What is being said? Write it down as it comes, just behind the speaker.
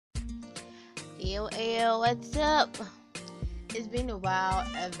Ew, what's up? It's been a while,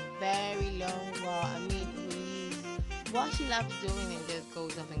 a very long while. I mean, what she loves doing and just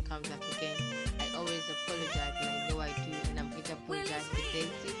goes off and comes back again. I always apologize, and I know I do, and I'm going to apologize today.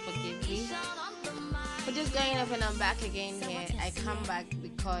 So forgive me for just going off, and I'm back again here. I come back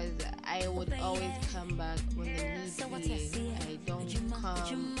because I would always come back when the need is.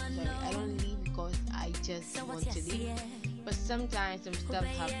 I don't leave because I just want to leave. But sometimes some stuff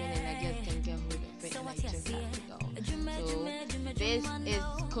happen and I just can't get hold of it and I just have to go. So this is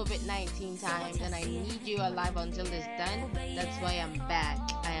COVID-19 times and I need you alive until it's done. That's why I'm back.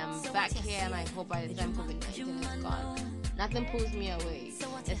 I am back here and I hope by the time COVID-19 is gone, nothing pulls me away.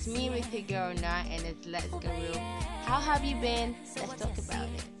 It's me with your girl now and it's Let's Go Real. How have you been? Let's talk about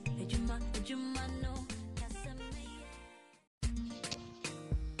it.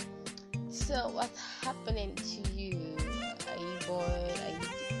 So what's happening to you? Are you bored? Are you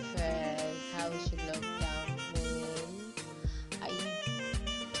depressed? How is your lockdown going? Are you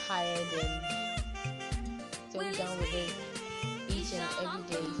tired and so done with it each and every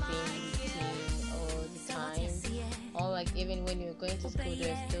day same routine all the time? Or like even when you're going to school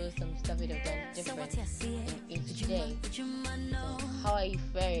there's still some stuff you'd have done different in each day. So how are you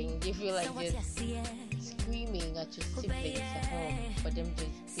faring? Do you feel like just screaming at your siblings at home for them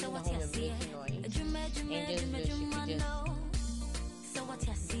just being at home and making noise and just wish you could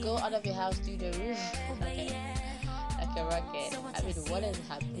just go out of your house to the roof like a rocket? I mean, what is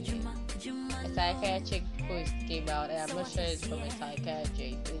happening? A psychiatric post came out and I'm not sure it's from a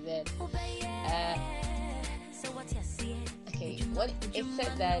psychiatrist. Is it okay, what it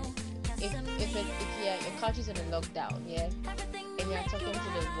said that if your country's in a lockdown, yeah, and you're talking to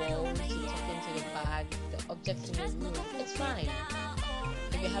the walls, you're talking to the bags, the objects in the room, it's fine.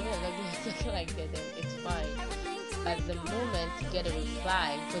 If you're having a lockdown something like that, then it's fine. But the moment you get a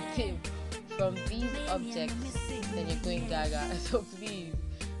reply from these objects, then you're going gaga. So please,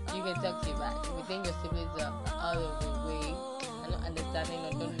 you can talk to your back. If you think your siblings are out of the way, and not understanding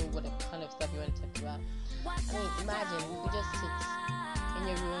or don't know what kind of stuff you want to talk about. I mean, imagine you could just sit in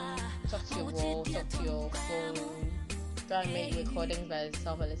your room, talk to your wall, talk to your phone, try and make recordings by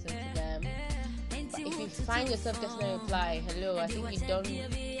yourself and listen to them. But if you find yourself getting a reply, hello, I think you don't, your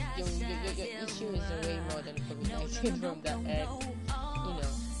issue is way more than COVID-19 from that end. You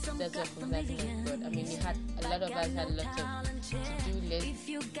know, that's what COVID-19 is good. I mean, a lot of us had lots of to-do lists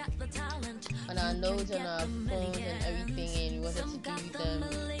on our notes, on our phones and everything, and we wanted to do them.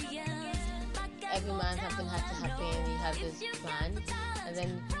 Every month something had to happen, we had this plan, and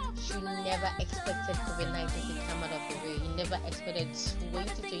then you never expected COVID-19 to come out of the way. You never expected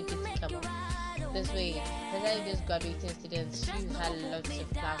 2020 to come out this way. And then these graduating students, you had lots of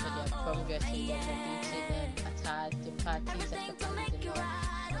plans for their prom dresses, their graduation, and attached, the parties, after parties and all.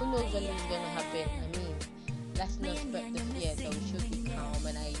 Who knows when this is going to happen? I mean, let's not spread the fear, so we should be calm,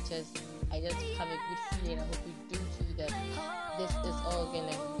 and I just have a good feeling. I hope we do too, that this is all going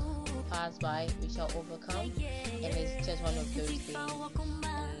to pass by, we shall overcome, and it's just one of those things.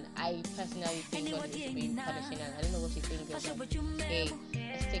 And I personally think God is being punishing us. I don't know what you think, but hey,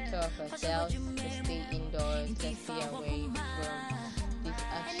 let's take care of ourselves, let's stay indoors, let's stay away from these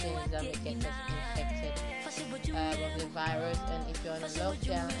actions that will get us infected with the virus. And if you're on a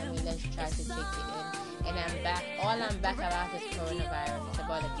lockdown, I mean, let's try to take it in. And I'm back. All I'm back about is coronavirus. It's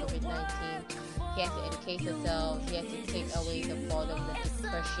about the COVID-19. Here to educate yourself, here to take away the boredom, the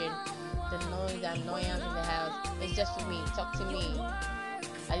depression, the noise, the annoyance in the house. It's just for me. Talk to me.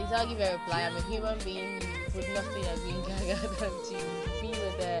 At least I'll give you a reply. I'm a human being with nothing as being gaga than to be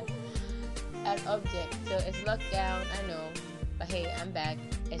with an object. So it's locked down, I know. But hey, I'm back.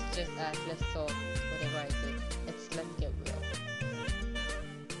 It's just us. Let's talk. Whatever it is. Let's get real.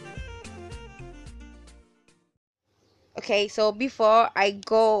 Okay, so before I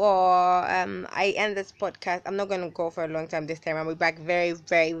go or I end this podcast, I'm not gonna go for a long time this time. I'll be back very,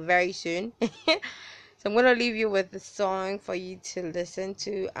 very, very soon. So I'm gonna leave you with the song for you to listen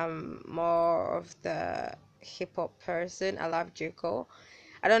to. I'm more of the hip hop person. I love J. Cole.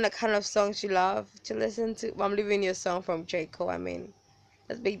 I don't know the kind of songs you love to listen to, but I'm leaving you a song from J. Cole. I mean,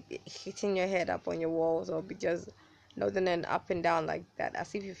 just be hitting your head up on your walls or be just nodding and up and down like that,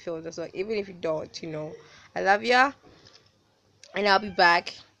 as if you feel the song, even if you don't, I love ya. And I'll be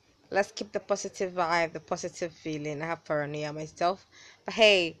back. Let's keep the positive vibe, the positive feeling. I have paranoia myself. But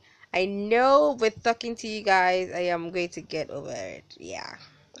hey, I know with talking to you guys, I am going to get over it. Yeah.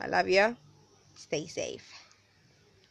 I love you. Stay safe.